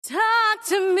talk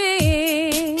to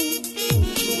me.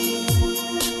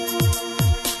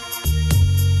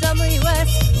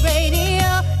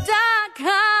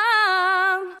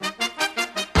 WSRadio.com.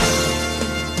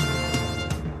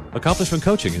 Accomplishment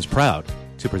Coaching is proud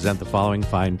to present the following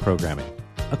fine programming.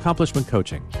 Accomplishment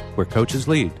Coaching, where coaches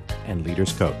lead and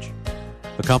leaders coach.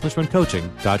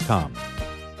 AccomplishmentCoaching.com.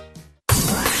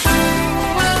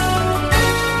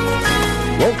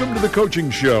 Welcome to the Coaching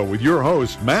Show with your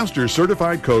host, Master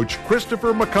Certified Coach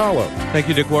Christopher McAulliffe. Thank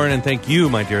you, Dick Warren, and thank you,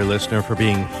 my dear listener, for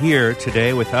being here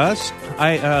today with us.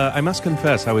 I must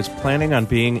confess, I was planning on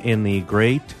being in the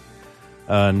great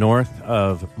north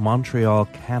of Montreal,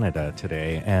 Canada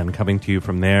today, and coming to you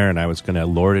from there, and I was going to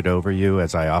lord it over you,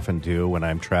 as I often do when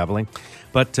I'm traveling.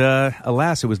 But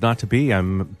alas, it was not to be.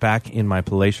 I'm back in my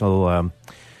palatial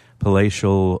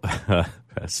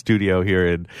studio here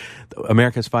in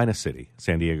America's finest city,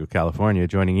 San Diego, California,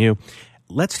 joining you.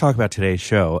 Let's talk about today's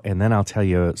show, and then I'll tell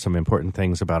you some important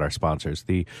things about our sponsors.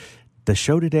 The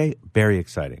show today, very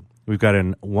exciting. We've got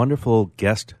a wonderful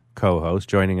guest co-host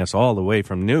joining us all the way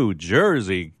from New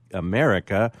Jersey,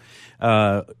 America,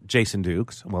 Jason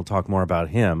Dukes. We'll talk more about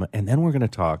him, and then we're going to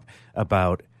talk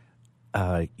about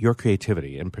your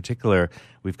creativity. In particular,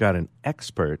 we've got an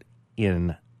expert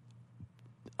in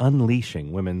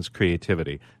unleashing women's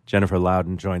creativity. Jennifer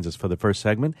Loudon joins us for the first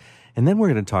segment, and then we're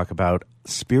going to talk about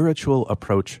spiritual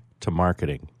approach to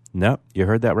marketing. No, you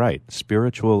heard that right.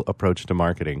 Spiritual approach to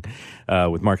marketing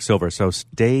with Mark Silver. So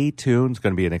stay tuned. It's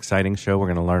going to be an exciting show. We're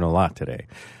going to learn a lot today.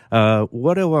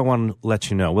 What do I want to let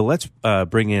you know? Well, let's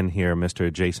bring in here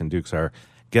Mr. Jason Dukes, our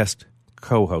guest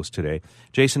co-host today.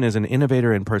 Jason is an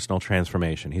innovator in personal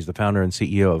transformation. He's the founder and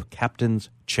CEO of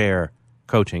Captain's Chair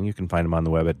Coaching. You can find him on the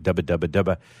web at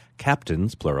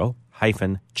www.captains, plural,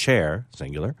 -chair,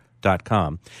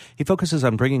 singular.com. He focuses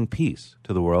on bringing peace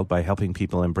to the world by helping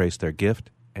people embrace their gift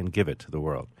and give it to the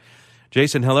world.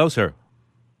 Jason, hello, sir.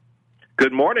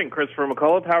 Good morning, Christopher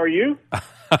McAulliffe. How are you?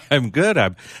 I'm good.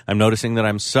 I'm noticing that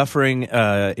I'm suffering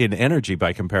in energy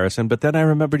by comparison, but then I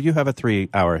remembered you have a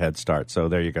 3-hour head start, so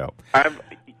there you go. I have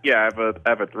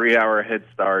a 3-hour head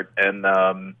start, and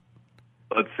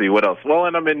let's see, what else? Well,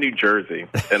 and I'm in New Jersey,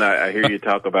 and I hear you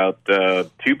talk about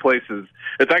two places.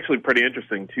 It's actually pretty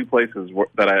interesting, two places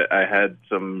that I had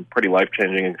some pretty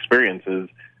life-changing experiences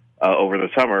over the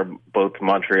summer, both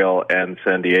Montreal and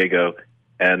San Diego.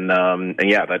 And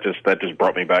yeah, that just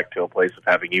brought me back to a place of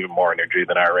having even more energy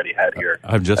than I already had here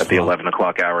at the 11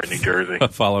 o'clock hour in New Jersey.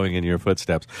 Following in your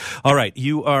footsteps. All right.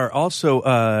 You are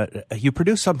also, you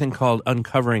produce something called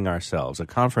Uncovering Ourselves, a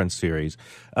conference series.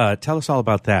 Tell us all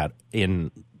about that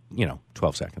in,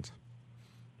 12 seconds.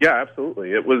 Yeah,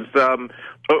 absolutely. It was a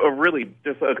really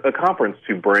just a conference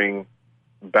to bring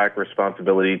back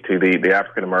responsibility to the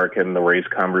African-American, the race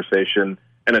conversation,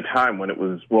 in a time when it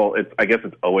was, I guess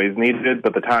it's always needed,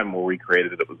 but the time where we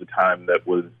created it was a time that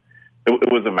was,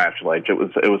 it was a match light. It was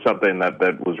something that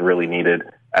was really needed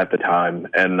at the time,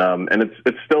 and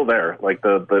it's still there. Like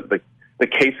the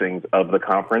casings of the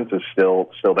conference is still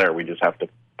there. We just have to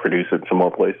produce it in some more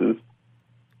places.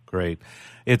 Great.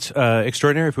 It's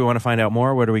extraordinary. If we want to find out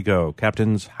more, where do we go?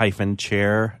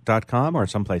 Captains-chair.com or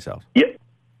someplace else? Yeah.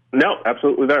 No,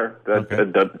 absolutely there. That's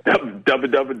okay.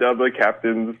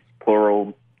 www.captains,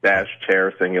 plural,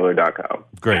 -chair, singular.com.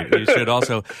 Great. You should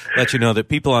also let you know that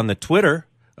people on the Twitter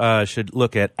should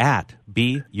look at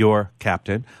Be Your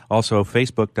Captain. Also,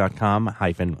 Facebook.com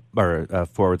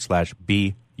 /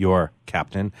 Be Your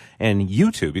Captain. And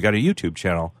YouTube. You got a YouTube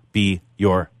channel, Be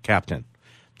Your Captain.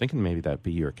 Thinking maybe that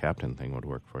Be Your Captain thing would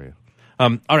work for you.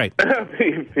 All right.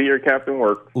 Be Your Captain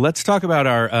work. Let's talk about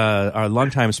our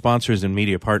longtime sponsors and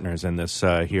media partners in this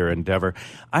here endeavor.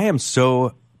 I am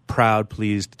so proud,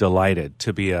 pleased, delighted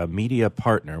to be a media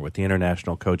partner with the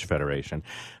International Coach Federation.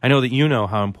 I know that you know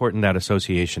how important that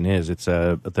association is. It's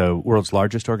the world's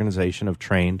largest organization of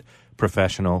trained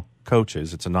professional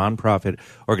coaches. It's a nonprofit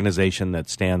organization that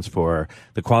stands for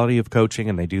the quality of coaching,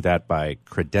 and they do that by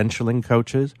credentialing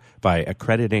coaches, by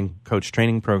accrediting coach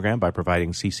training program, by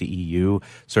providing CCEU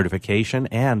certification,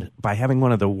 and by having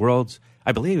one of the world's,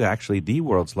 I believe actually the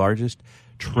world's largest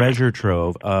treasure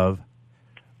trove of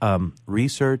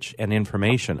research and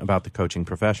information about the coaching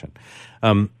profession.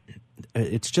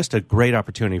 It's just a great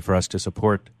opportunity for us to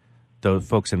support the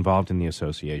folks involved in the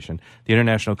association. The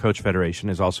International Coach Federation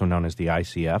is also known as the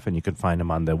ICF, and you can find them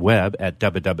on the web at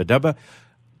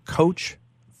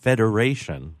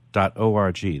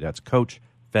www.coachfederation.org. That's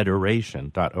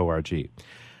coachfederation.org.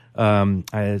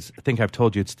 I think I've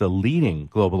told you it's the leading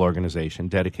global organization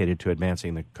dedicated to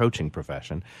advancing the coaching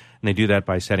profession. And they do that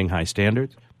by setting high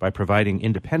standards, by providing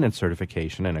independent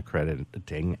certification and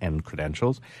accrediting and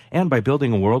credentials, and by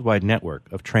building a worldwide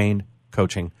network of trained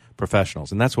coaching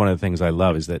professionals. And that's one of the things I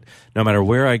love is that no matter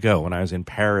where I go, when I was in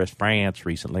Paris, France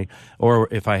recently, or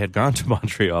if I had gone to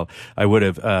Montreal, I would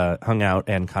have hung out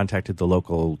and contacted the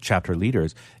local chapter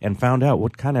leaders and found out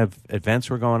what kind of events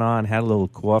were going on, had a little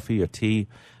coffee or tea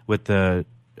with the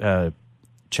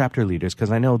chapter leaders,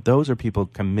 because I know those are people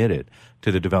committed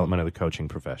to the development of the coaching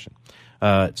profession.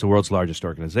 It's the world's largest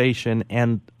organization,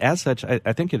 and as such,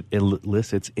 I think it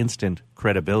elicits instant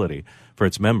credibility for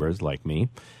its members, like me.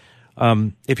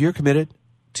 If you're committed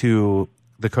to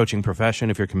the coaching profession,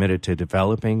 if you're committed to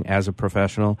developing as a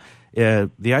professional, the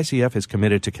ICF is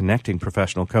committed to connecting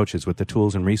professional coaches with the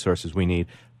tools and resources we need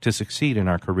to succeed in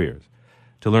our careers.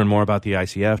 To learn more about the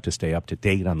ICF, to stay up to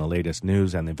date on the latest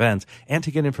news and events, and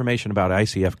to get information about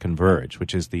ICF Converge,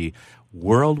 which is the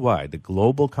worldwide, the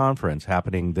global conference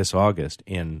happening this August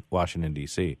in Washington,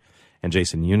 D.C. And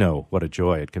Jason, you know what a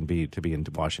joy it can be to be in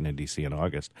Washington, D.C. in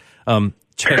August.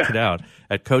 Check it out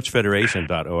at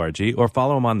coachfederation.org or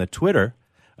follow them on the Twitter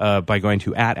by going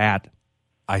to at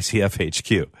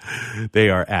ICFHQ.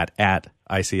 They are at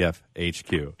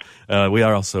ICFHQ. We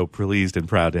are also pleased and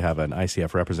proud to have an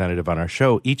ICF representative on our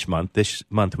show each month. This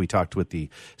month we talked with the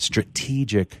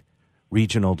strategic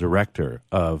regional director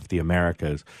of the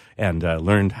Americas and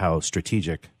learned how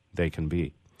strategic they can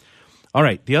be. All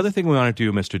right. The other thing we want to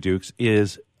do, Mr. Dukes,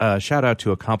 is shout out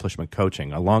to Accomplishment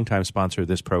Coaching, a longtime sponsor of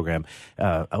this program,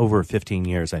 over 15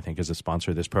 years, I think, as a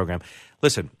sponsor of this program.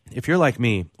 Listen, if you're like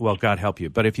me, well, God help you.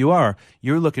 But if you are,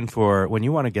 you're looking for, when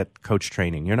you want to get coach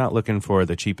training, you're not looking for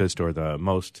the cheapest or the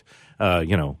most,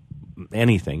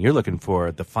 anything. You're looking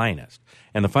for the finest.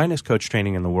 And the finest coach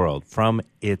training in the world from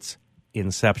its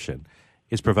inception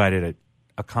is provided at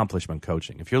Accomplishment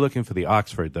Coaching. If you're looking for the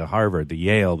Oxford, the Harvard, the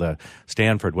Yale, the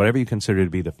Stanford, whatever you consider to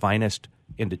be the finest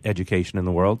education in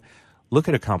the world, look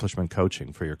at Accomplishment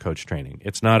Coaching for your coach training.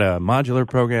 It's not a modular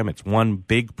program. It's one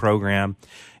big program.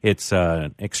 It's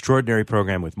an extraordinary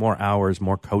program with more hours,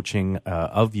 more coaching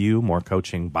of you, more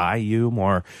coaching by you,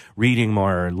 more reading,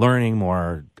 more learning,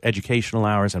 more educational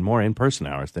hours, and more in-person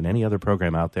hours than any other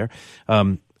program out there.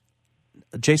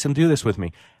 Jason, do this with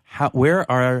me.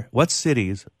 What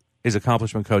cities is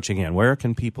Accomplishment Coaching in? Where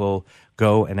can people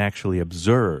go and actually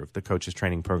observe the coaches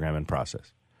training program and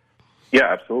process?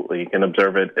 Yeah, absolutely. You can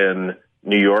observe it in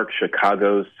New York,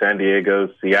 Chicago, San Diego,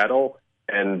 Seattle,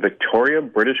 and Victoria,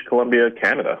 British Columbia,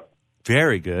 Canada.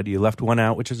 Very good. You left one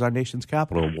out, which is our nation's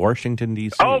capital, Washington,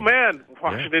 D.C. Oh, man,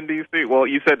 Washington, yeah. D.C. Well,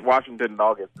 you said Washington in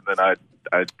August, and then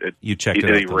you checked it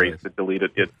off. Erased it,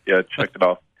 deleted it. Yeah, checked it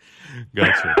off.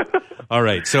 Gotcha. All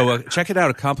right. So check it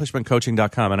out,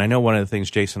 accomplishmentcoaching.com. And I know one of the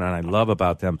things Jason and I love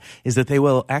about them is that they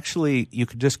will actually, you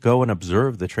could just go and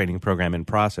observe the training program in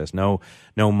process. No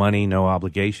money, no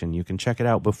obligation. You can check it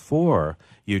out before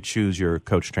you choose your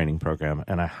coach training program.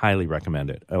 And I highly recommend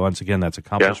it. Once again, that's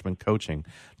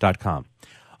accomplishmentcoaching.com.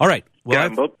 All right. Well,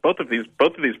 yeah, both of these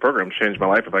programs changed my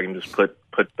life. If I can just put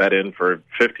that in for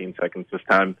 15 seconds this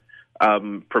time.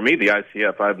 For me, the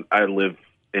ICF, I live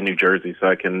in New Jersey, so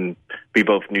I can be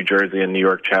both New Jersey and New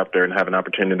York chapter and have an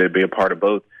opportunity to be a part of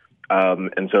both.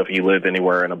 And so if you live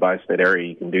anywhere in a bi-state area,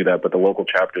 you can do that. But the local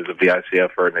chapters of the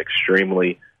ICF are an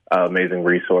extremely amazing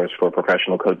resource for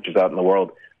professional coaches out in the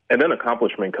world. And then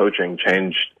Accomplishment Coaching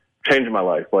changed my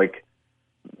life. Like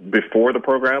before the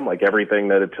program, like everything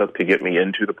that it took to get me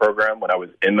into the program, when I was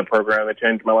in the program, it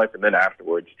changed my life. And then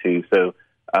afterwards too. So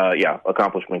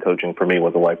Accomplishment Coaching for me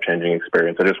was a life-changing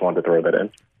experience. I just wanted to throw that in.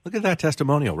 Look at that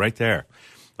testimonial right there.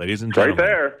 Ladies and gentlemen, right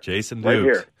there. Jason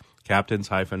Dukes, right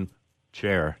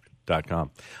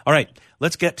captains-chair.com. All right,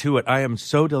 let's get to it. I am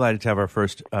so delighted to have our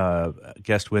first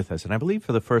guest with us, and I believe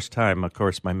for the first time, of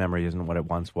course, my memory isn't what it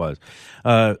once was.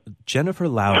 Jennifer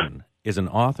Loudon is an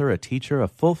author, a teacher, a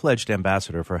full-fledged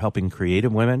ambassador for helping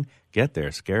creative women get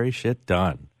their scary shit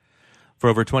done. For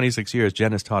over 26 years,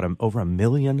 Jen has taught over 1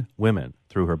 million women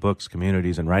through her books,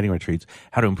 communities, and writing retreats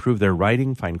how to improve their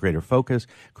writing, find greater focus,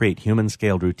 create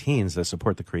human-scaled routines that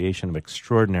support the creation of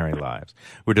extraordinary lives.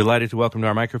 We're delighted to welcome to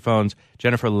our microphones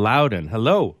Jennifer Loudon.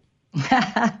 Hello.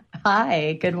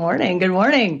 Hi. Good morning. Good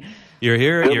morning. You're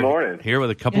here. Good morning. Here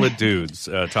with a couple of dudes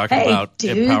talking about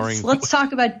dudes, empowering. Let's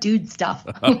talk about dude stuff.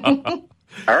 All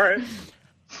right.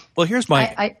 Well, here's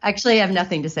my... I actually have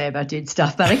nothing to say about dude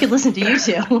stuff, but I could listen to you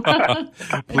two.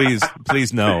 Please,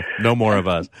 no more of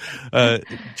us.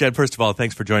 Jen, first of all,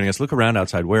 thanks for joining us. Look around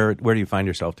outside. Where do you find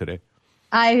yourself today?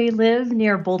 I live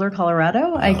near Boulder,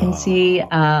 Colorado. I can see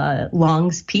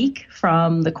Long's Peak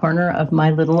from the corner of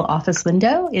my little office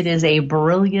window. It is a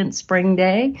brilliant spring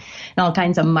day, and all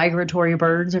kinds of migratory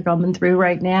birds are coming through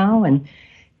right now. And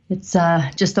it's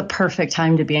just the perfect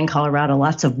time to be in Colorado.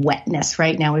 Lots of wetness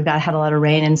right now. We've had a lot of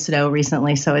rain and snow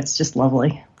recently, so it's just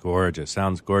lovely. Gorgeous.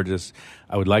 Sounds gorgeous.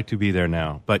 I would like to be there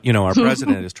now. But, our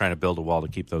president is trying to build a wall to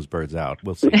keep those birds out.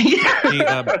 We'll see.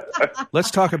 Let's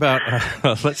talk about...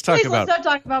 Let's not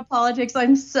talk about politics.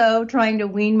 I'm so trying to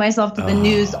wean myself to the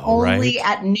news only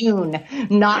at noon,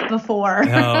 not before.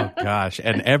 Oh, gosh.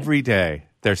 And every day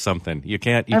there's something. You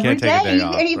can't take a day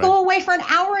off. And you go away for an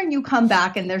hour and you come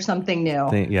back and there's something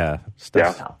new.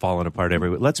 Stuff's falling apart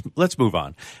everywhere. Let's move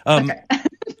on. Okay.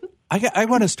 I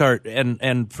want to start,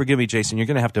 and forgive me, Jason, you're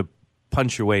going to have to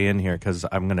punch your way in here because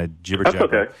I'm going to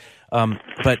jibber-jabber. That's okay.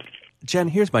 But, Jen,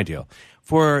 here's my deal.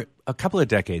 For a couple of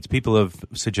decades, people have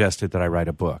suggested that I write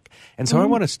a book. And so I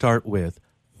want to start with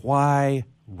why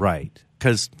write?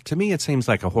 Because to me, it seems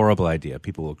like a horrible idea.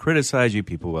 People will criticize you.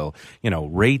 People will,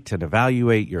 rate and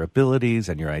evaluate your abilities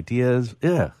and your ideas.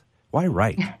 Ugh. Why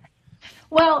write?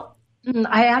 Well,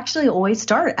 I actually always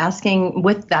start asking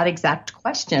with that exact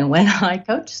question when I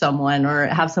coach someone or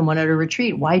have someone at a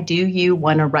retreat. Why do you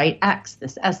want to write X,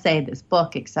 this essay, this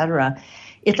book, etc.?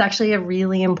 It's actually a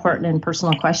really important and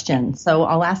personal question. So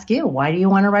I'll ask you, why do you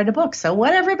want to write a book? So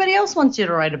what, everybody else wants you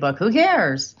to write a book. Who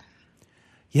cares?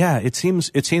 Yeah, it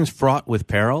seems fraught with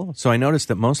peril. So I noticed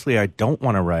that mostly I don't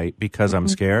want to write because I'm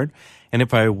scared. And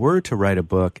if I were to write a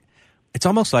book, it's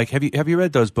almost like, have you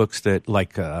read those books that,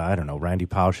 like, I don't know, Randy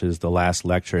Pausch's The Last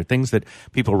Lecture, things that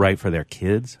people write for their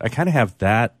kids? I kind of have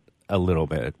that a little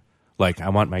bit. Like, I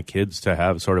want my kids to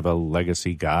have sort of a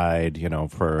legacy guide,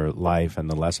 for life and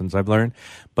the lessons I've learned.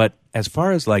 But as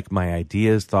far as, like, my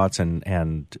ideas, thoughts,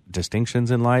 and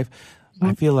distinctions in life,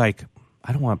 I feel like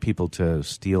I don't want people to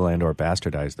steal and or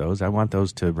bastardize those. I want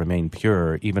those to remain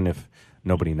pure, even if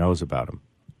nobody knows about them.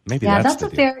 Maybe that's the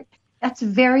deal. That's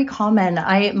very common.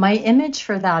 My image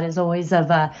for that is always of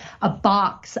a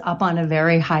box up on a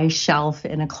very high shelf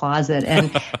in a closet, and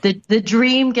the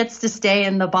dream gets to stay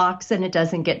in the box, and it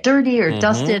doesn't get dirty or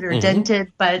dusted or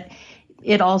dented, but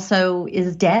it also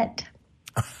is dead.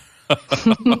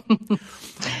 You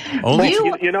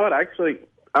know what? Actually,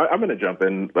 I'm going to jump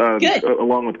in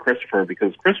along with Christopher,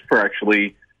 because Christopher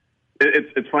actually,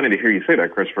 it's funny to hear you say that,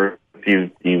 Christopher.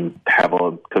 You have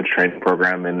a coach training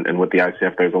program, and with the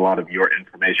ICF, there's a lot of your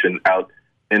information out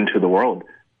into the world.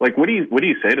 Like, what do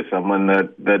you say to someone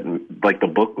that like the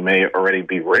book may already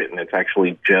be written? It's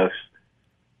actually just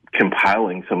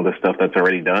compiling some of the stuff that's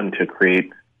already done to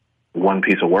create one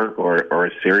piece of work or a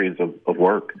series of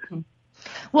work.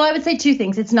 Well, I would say two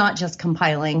things. It's not just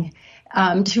compiling.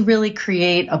 To really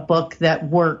create a book that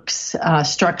works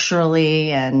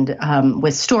structurally and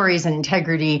with stories and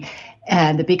integrity,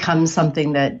 and it becomes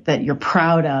something that you're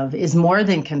proud of, is more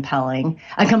than compiling.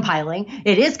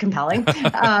 It is compelling.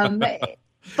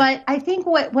 But I think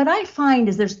what I find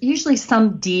is there's usually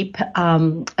some deep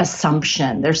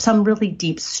assumption. There's some really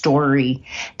deep story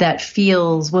that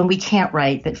feels, when we can't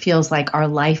write, that feels like our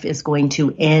life is going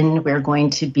to end. We're going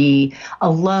to be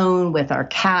alone with our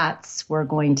cats. We're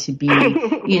going to be,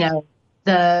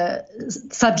 the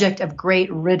subject of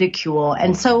great ridicule.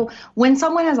 And so when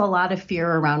someone has a lot of fear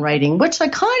around writing, which I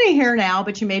kind of hear now,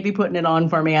 but you may be putting it on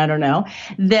for me, I don't know,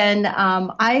 then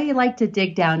I like to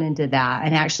dig down into that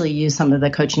and actually use some of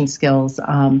the coaching skills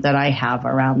that I have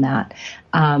around that.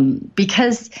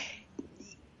 Because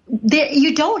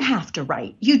you don't have to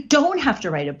write. You don't have to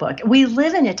write a book. We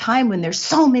live in a time when there's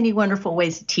so many wonderful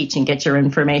ways to teach and get your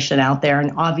information out there.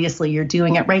 And obviously you're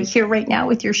doing it right here, right now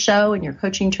with your show and your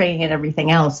coaching training and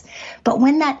everything else. But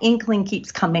when that inkling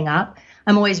keeps coming up,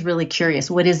 I'm always really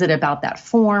curious. What is it about that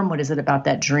form? What is it about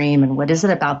that dream? And what is it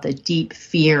about the deep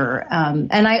fear?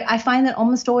 And I find that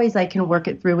almost always I can work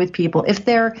it through with people if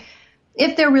they're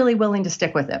really willing to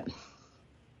stick with it.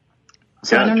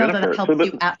 So I don't know that it helps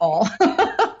you at all.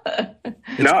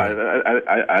 No,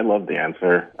 I love the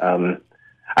answer.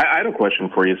 I had a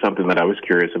question for you, something that I was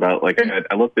curious about. Like,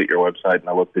 I looked at your website and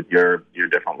I looked at your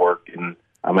different work, and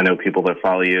I know people that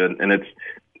follow you, and it's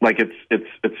like it's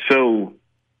so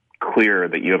clear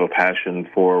that you have a passion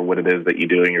for what it is that you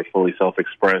do, and you're fully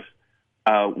self-expressed.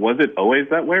 Was it always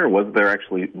that way, or was there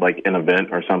actually like an event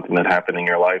or something that happened in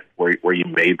your life where you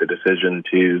made the decision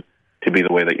to be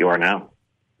the way that you are now?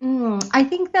 I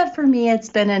think that for me, it's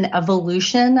been an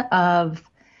evolution of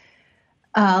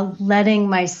letting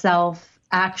myself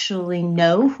actually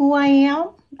know who I am.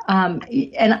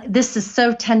 And this is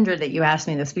so tender that you asked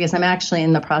me this, because I'm actually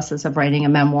in the process of writing a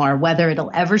memoir. Whether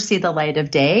it'll ever see the light of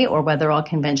day or whether I'll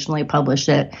conventionally publish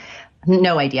it,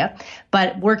 No idea,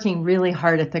 but working really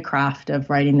hard at the craft of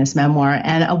writing this memoir.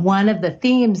 And one of the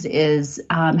themes is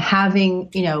having,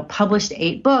 published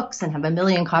 8 books and have 1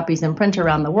 million copies in print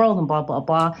around the world and blah, blah,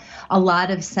 blah. A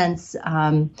lot of sense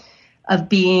of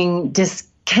being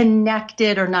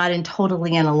disconnected or not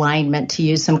totally in alignment, to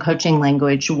use some coaching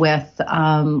language, with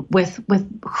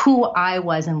who I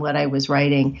was and what I was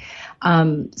writing.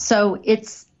 So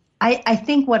I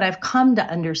think what I've come to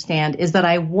understand is that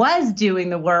I was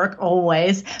doing the work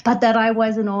always, but that I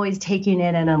wasn't always taking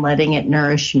it in and letting it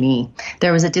nourish me.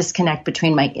 There was a disconnect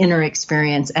between my inner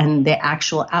experience and the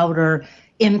actual outer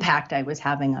impact I was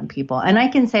having on people. And I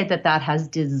can say that has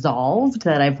dissolved,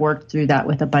 that I've worked through that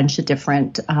with in a bunch of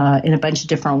different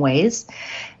ways.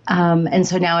 And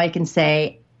so now I can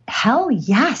say, hell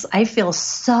yes, I feel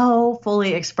so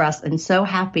fully expressed and so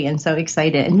happy and so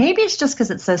excited. And maybe it's just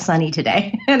because it's so sunny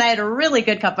today and I had a really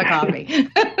good cup of coffee.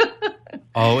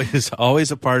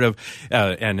 Always a part of,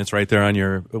 and it's right there on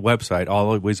your website,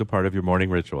 always a part of your morning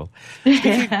ritual.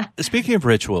 Speaking of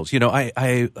rituals,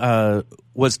 I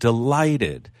was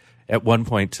delighted at one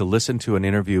point to listen to an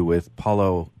interview with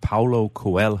Paulo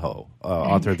Coelho,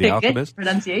 author of The Alchemist. Good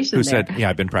pronunciation who there. said, yeah,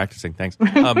 I've been practicing, thanks.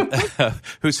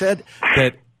 Who said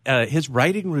that his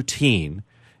writing routine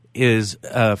is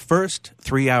first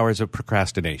 3 hours of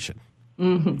procrastination.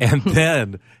 Mm-hmm. And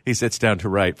then he sits down to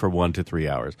write for 1 to 3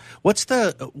 hours. What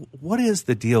is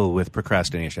the deal with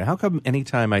procrastination? How come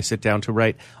anytime I sit down to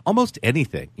write almost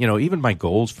anything, even my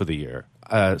goals for the year,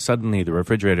 suddenly the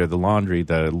refrigerator, the laundry,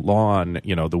 the lawn,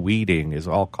 the weeding is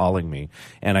all calling me,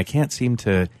 and I can't seem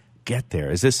to get there?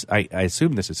 Is this? I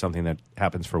assume this is something that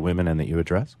happens for women and that you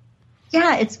address?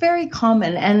 Yeah, it's very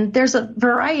common, and there's a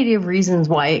variety of reasons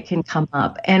why it can come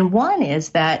up. And one is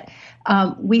that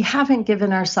we haven't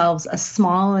given ourselves a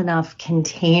small enough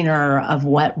container of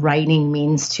what writing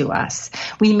means to us.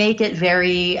 We make it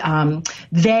very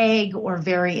vague or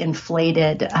very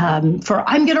inflated. I'm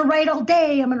going to write all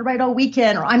day, I'm going to write all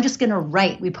weekend, or I'm just going to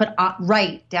write. We put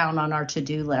write down on our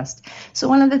to-do list. So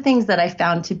one of the things that I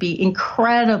found to be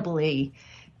incredibly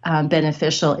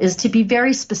beneficial is to be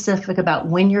very specific about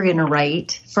when you're going to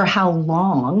write, for how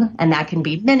long, and that can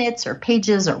be minutes or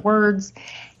pages or words,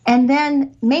 and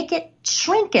then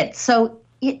shrink it so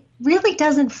it really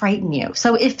doesn't frighten you.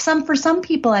 So for some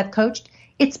people I've coached,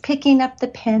 it's picking up the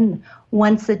pen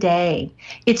once a day.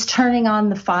 It's turning on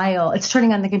the file. It's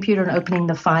turning on the computer and opening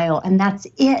the file, and that's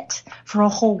it for a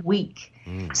whole week.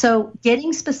 So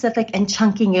getting specific and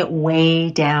chunking it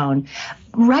way down.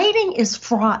 Writing is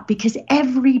fraught because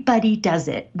everybody does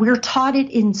it. We're taught it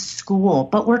in school,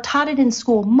 but we're taught it in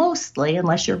school mostly,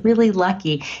 unless you're really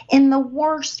lucky, in the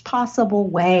worst possible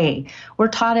way. We're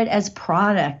taught it as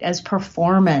product, as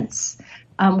performance.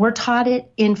 We're taught it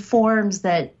in forms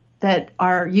that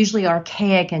are usually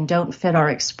archaic and don't fit our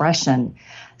expression.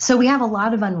 So we have a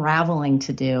lot of unraveling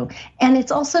to do. And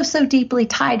it's also so deeply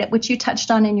tied, at which you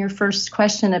touched on in your first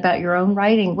question about your own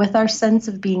writing, with our sense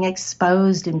of being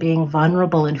exposed and being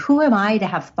vulnerable. And who am I to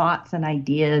have thoughts and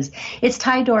ideas? It's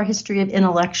tied to our history of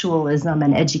intellectualism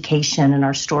and education and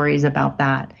our stories about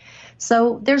that.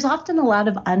 So there's often a lot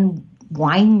of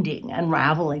unraveling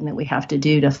that we have to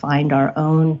do to find our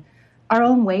own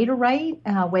way to write,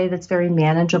 a way that's very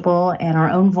manageable, and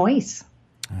our own voice.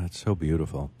 That's so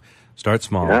beautiful. Start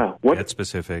small, get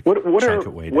specific, what chunk it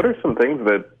way down. What are some things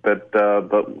that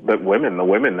the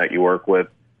women that you work with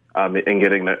in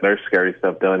getting their scary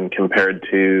stuff done compared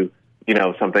to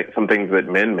some things that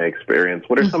men may experience?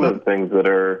 What are some of the things that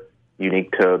are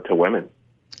unique to women?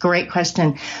 Great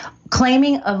question.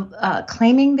 Claiming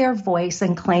their voice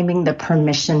and claiming the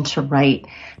permission to write.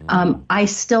 I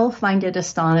still find it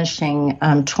astonishing,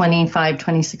 25,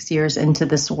 26 years into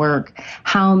this work,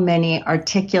 how many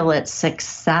articulate,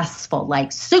 successful,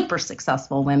 like super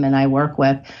successful women I work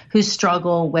with who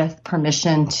struggle with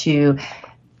permission to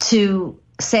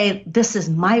say, this is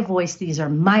my voice, these are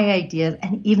my ideas,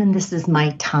 and even this is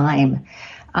my time.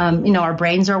 Our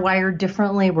brains are wired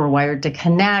differently. We're wired to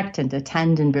connect and to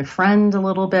tend and befriend a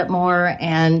little bit more.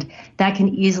 And that can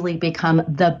easily become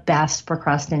the best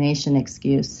procrastination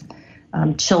excuse.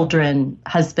 Children,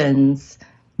 husbands,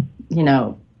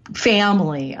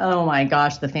 family. Oh my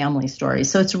gosh, the family story.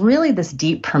 So it's really this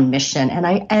deep permission. And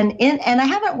I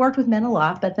haven't worked with men a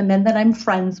lot, but the men that I'm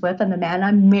friends with and the man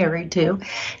I'm married to,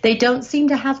 they don't seem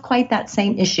to have quite that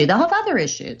same issue. They'll have other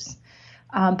issues.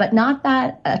 But not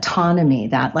that autonomy,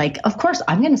 that of course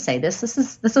I'm going to say this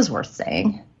is worth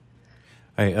saying.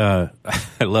 I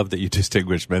love that you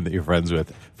distinguish men that you're friends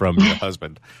with from your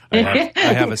husband. I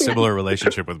have a similar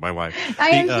relationship with my wife.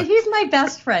 He's my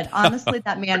best friend. Honestly,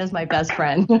 that man is my best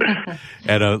friend.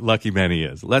 And a lucky man he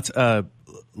is. I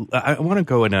want to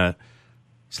go in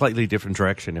slightly different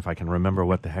direction if I can remember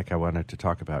what the heck I wanted to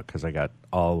talk about, because I got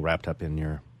all wrapped up in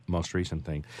your most recent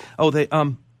thing. Oh,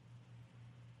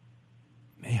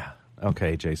 yeah.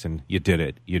 Okay, Jason, you did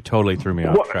it. You totally threw me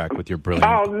off track with your brilliant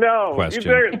question. You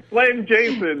better blame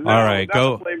Jason. No, all right,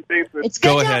 blame Jason.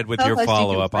 Go ahead with your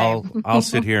follow-up. I'll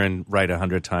sit here and write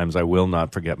 100 times. I will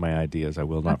not forget my ideas.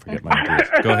 Go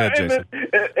ahead, Jason.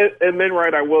 and then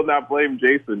I will not blame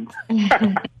Jason.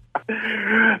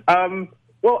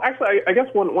 Well, actually, I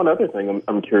guess one other thing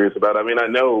I'm curious about. I mean, I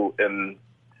know in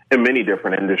many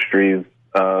different industries,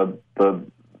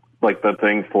 the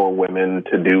thing for women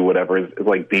to do whatever is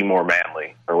like be more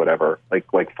manly or whatever,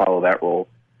 like follow that rule.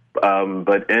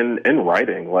 But in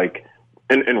writing, like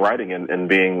in writing and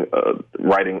being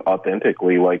writing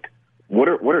authentically, like what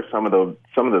are some of the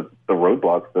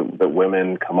roadblocks that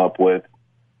women come up with,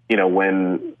 you know,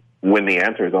 when the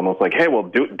answer is almost like, hey, well,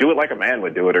 do it like a man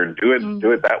would do it, or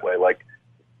do it that way, like.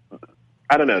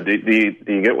 I don't know. Do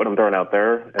you get what I'm throwing out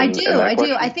there? I do.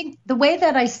 I think the way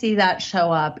that I see that show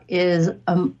up is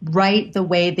write the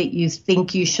way that you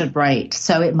think you should write.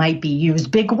 So it might be use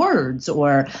big words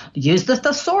or use the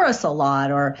thesaurus a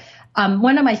lot. Or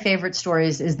one of my favorite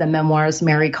stories is the memoirist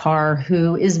Mary Karr,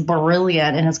 who is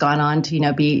brilliant and has gone on to, you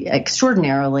know, be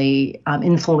extraordinarily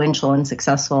influential and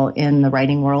successful in the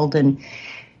writing world.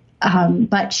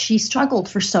 But she struggled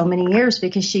for so many years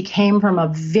because she came from a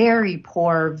very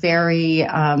poor, very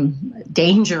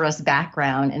dangerous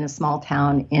background in a small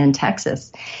town in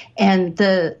Texas. And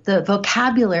the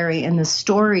vocabulary and the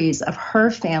stories of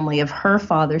her family, of her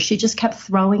father, she just kept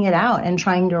throwing it out and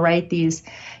trying to write these,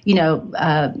 you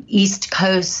know, East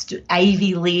Coast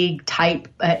Ivy League type.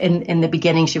 In the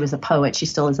beginning, she was a poet. She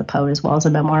still is a poet as well as a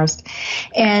memoirist.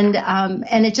 And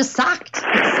it just sucked.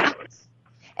 It sucked.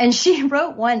 And she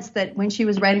wrote once that when she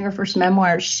was writing her first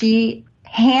memoir, she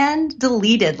hand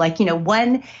deleted, like, you know,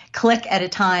 one click at a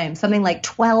time, something like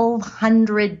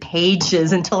 1,200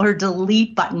 pages until her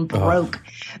delete button broke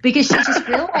because she just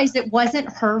realized it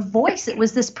wasn't her voice. It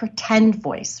was this pretend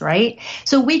voice, right?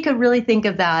 So we could really think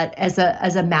of that as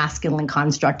a masculine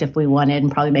construct if we wanted, and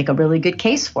probably make a really good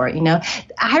case for it. You know,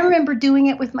 I remember doing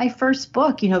it with my first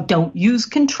book, you know, don't use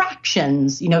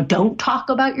contractions, you know, don't talk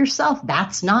about yourself.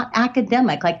 That's not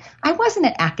academic. Like, I wasn't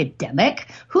an academic.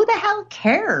 Who the hell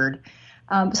cared?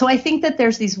 So I think that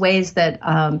there's these ways that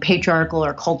patriarchal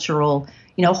or cultural,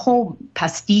 you know, whole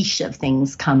pastiche of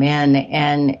things come in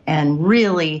and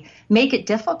really make it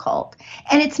difficult.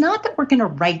 And it's not that we're going to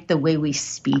write the way we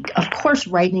speak. Of course,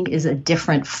 writing is a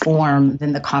different form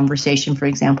than the conversation, for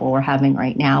example, we're having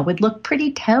right now. It would look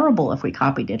pretty terrible if we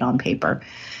copied it on paper.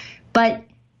 But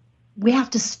we have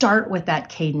to start with that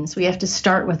cadence. We have to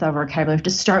start with our vocabulary. We have to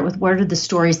start with where are the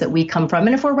stories that we come from.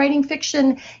 And if we're writing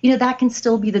fiction, you know, that can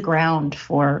still be the ground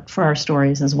for our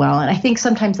stories as well. And I think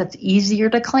sometimes that's easier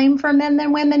to claim for men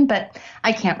than women, but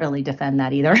I can't really defend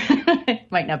that either. It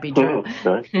might not be true.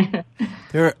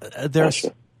 There's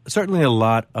certainly a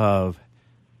lot of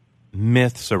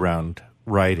myths around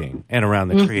writing and around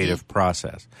the creative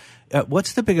process.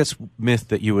 What's the biggest myth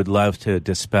that you would love to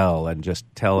dispel and just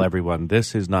tell everyone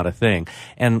this is not a thing?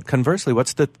 And conversely,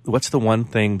 what's the one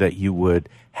thing that you would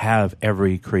have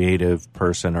every creative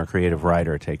person or creative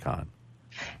writer take on?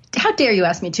 How dare you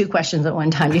ask me two questions at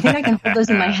one time? You think I can hold those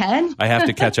in my head? I have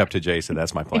to catch up to Jason.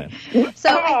 That's my plan.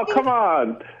 Come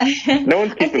on. No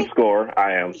one's keeping score.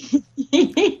 I am.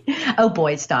 Oh,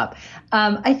 boy, stop.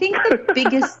 I think the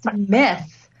biggest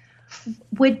myth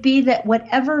would be that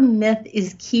whatever myth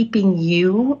is keeping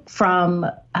you from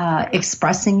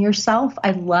expressing yourself.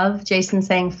 I love Jason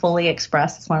saying fully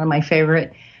express. It's one of my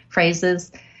favorite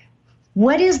phrases.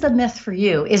 What is the myth for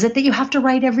you? Is it that you have to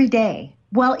write every day?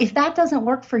 Well, if that doesn't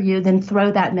work for you, then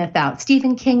throw that myth out.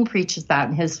 Stephen King preaches that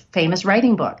in his famous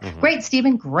writing book. Great,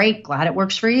 Stephen. Great. Glad it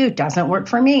works for you. Doesn't work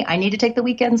for me. I need to take the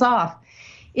weekends off.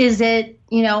 Is it,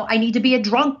 you know, I need to be a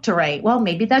drunk to write? Well,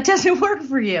 maybe that doesn't work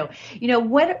for you. You know,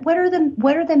 what are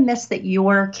the myths that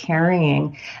you're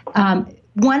carrying?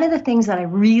 One of the things that I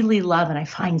really love and I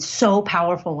find so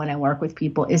powerful when I work with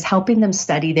people is helping them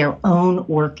study their own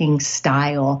working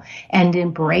style and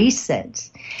embrace it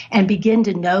and begin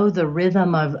to know the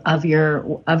rhythm of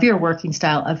your working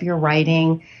style, of your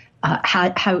writing, how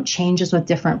it changes with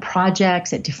different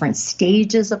projects at different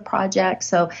stages of projects.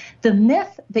 So the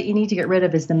myth that you need to get rid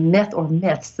of is the myth or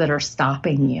myths that are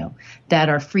stopping you, that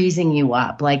are freezing you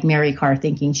up, like Mary Karr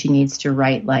thinking she needs to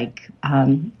write like,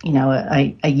 a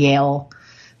Yale,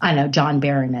 John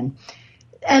Berryman.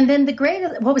 And then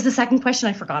what was the second question?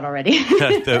 I forgot already.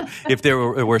 If there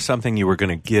were something you were going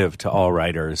to give to all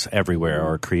writers everywhere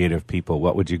or creative people,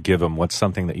 what would you give them? What's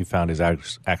something that you found is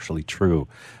actually true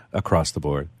across the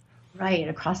board? right,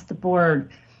 across the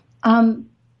board.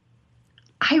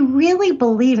 I really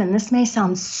believe, and this may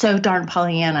sound so darn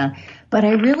Pollyanna, but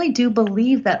I really do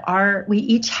believe that we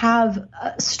each have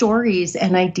stories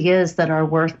and ideas that are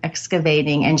worth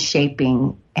excavating and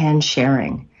shaping and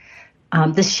sharing.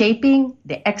 The shaping,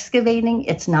 the excavating,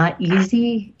 it's not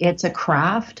easy. It's a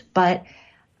craft, but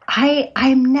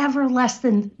I'm never less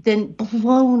than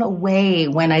blown away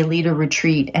when I lead a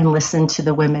retreat and listen to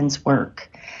the women's work.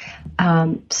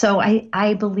 So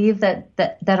I believe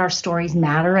that our stories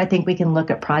matter. I think we can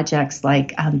look at projects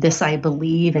like This I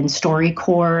Believe and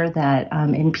StoryCorps that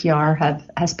NPR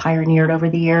has pioneered over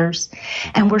the years.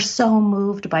 And we're so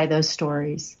moved by those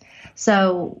stories.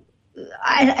 So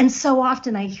so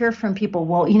often I hear from people,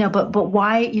 well, but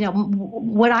why,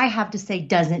 what I have to say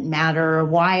doesn't matter, or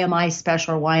why am I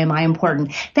special, or why am I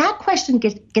important? That question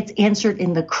gets answered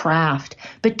in the craft,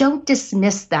 but don't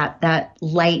dismiss that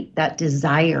light, that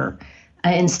desire.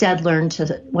 Instead, learn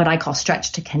to, what I call,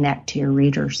 stretch to connect to your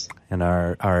readers. And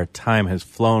our time has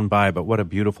flown by, but what a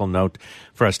beautiful note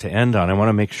for us to end on. I want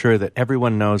to make sure that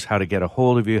everyone knows how to get a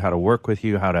hold of you, how to work with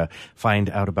you, how to find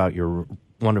out about your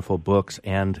wonderful books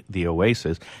and the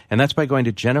Oasis. And that's by going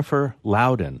to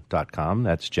JenniferLouden.com.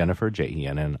 That's Jennifer,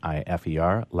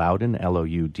 Jennifer, Louden,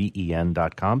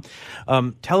 Louden.com.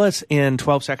 Tell us in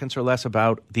 12 seconds or less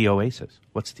about the Oasis.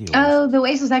 What's the Oasis? Oh, the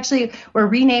Oasis, actually, we're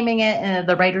renaming it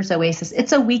the Writer's Oasis.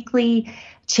 It's a weekly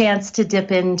chance to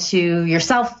dip into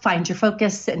yourself, find your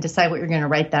focus, and decide what you're going to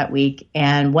write that week.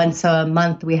 And once a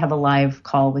month, we have a live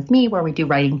call with me where we do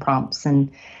writing prompts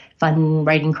and fun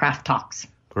writing craft talks.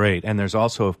 Great. And there's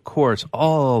also, of course,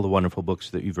 all the wonderful books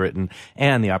that you've written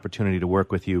and the opportunity to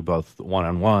work with you both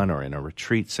one-on-one or in a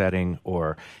retreat setting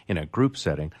or in a group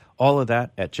setting. All of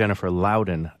that at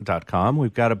JenniferLouden.com.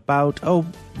 We've got about,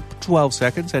 12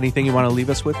 seconds. Anything you want to leave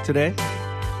us with today?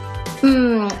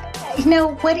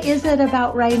 What is it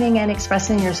about writing and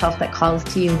expressing yourself that calls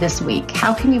to you this week?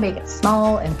 How can you make it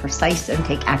small and precise and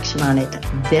take action on it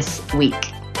this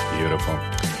week? Beautiful.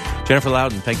 Jennifer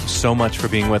Louden, thank you so much for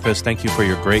being with us. Thank you for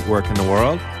your great work in the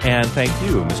world. And thank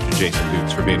you, Mr. Jason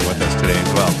Dukes, for being with us today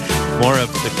as well. More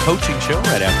of the coaching show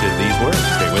right after these words.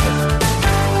 Stay with us.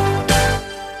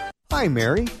 Hi,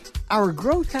 Mary. Our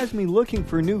growth has me looking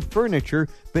for new furniture,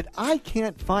 but I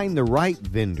can't find the right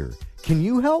vendor. Can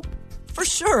you help? For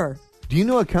sure. Do you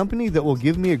know a company that will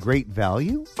give me a great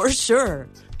value? For sure.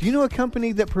 Do you know a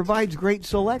company that provides great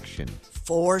selection?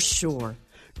 For sure.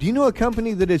 Do you know a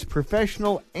company that is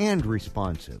professional and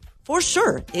responsive? For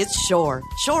sure, it's Shore.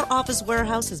 Shore Office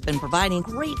Warehouse has been providing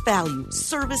great value,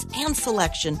 service, and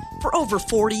selection for over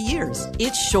 40 years.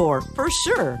 It's Shore, for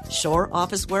sure.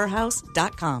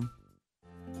 ShoreOfficeWarehouse.com.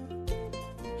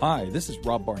 Hi, this is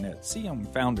Rob Barnett, CEO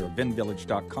and founder of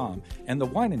VinVillage.com and the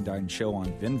Wine and Dine Show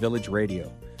on Vin Village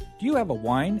Radio. Do you have a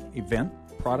wine, event,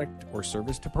 product, or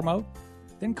service to promote?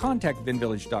 Then contact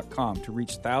VinVillage.com to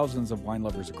reach thousands of wine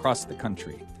lovers across the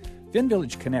country.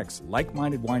 VinVillage connects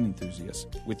like-minded wine enthusiasts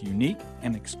with unique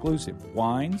and exclusive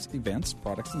wines, events,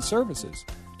 products, and services.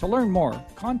 To learn more,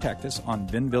 contact us on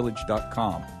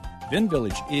VinVillage.com.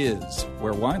 VinVillage is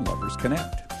where wine lovers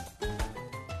connect.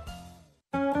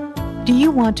 Do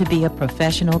you want to be a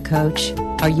professional coach?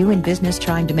 Are you in business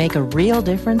trying to make a real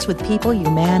difference with people you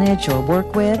manage or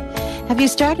work with? Have you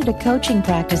started a coaching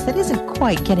practice that isn't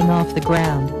quite getting off the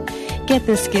ground? Get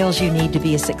the skills you need to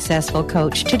be a successful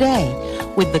coach today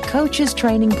with the Coaches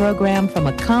Training Program from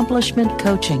Accomplishment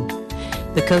Coaching.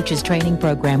 The Coaches Training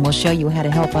Program will show you how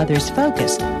to help others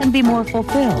focus and be more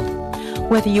fulfilled.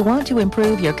 Whether you want to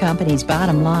improve your company's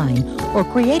bottom line or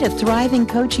create a thriving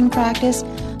coaching practice,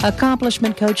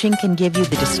 Accomplishment Coaching can give you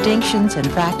the distinctions and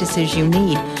practices you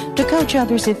need to coach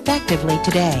others effectively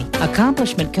today.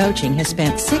 Accomplishment Coaching has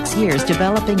spent 6 years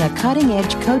developing a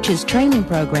cutting-edge coaches training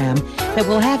program that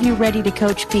will have you ready to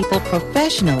coach people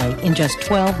professionally in just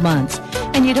 12 months,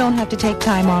 and you don't have to take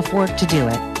time off work to do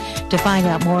it. To find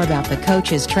out more about the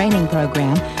Coaches Training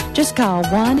Program, just call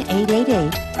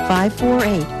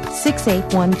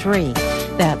 1-888-548-6813.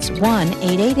 That's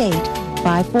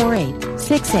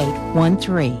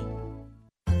 1-888-548-6813.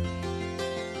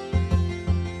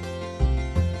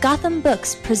 Gotham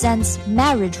Books presents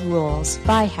Marriage Rules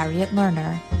by Harriet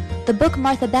Lerner. The book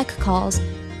Martha Beck calls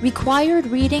required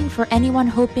reading for anyone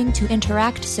hoping to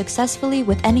interact successfully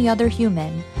with any other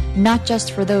human, not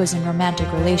just for those in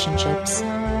romantic relationships.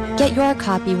 Get your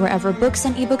copy wherever books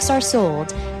and ebooks are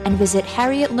sold, and visit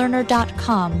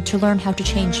harrietlerner.com to learn how to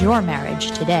change your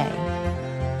marriage today.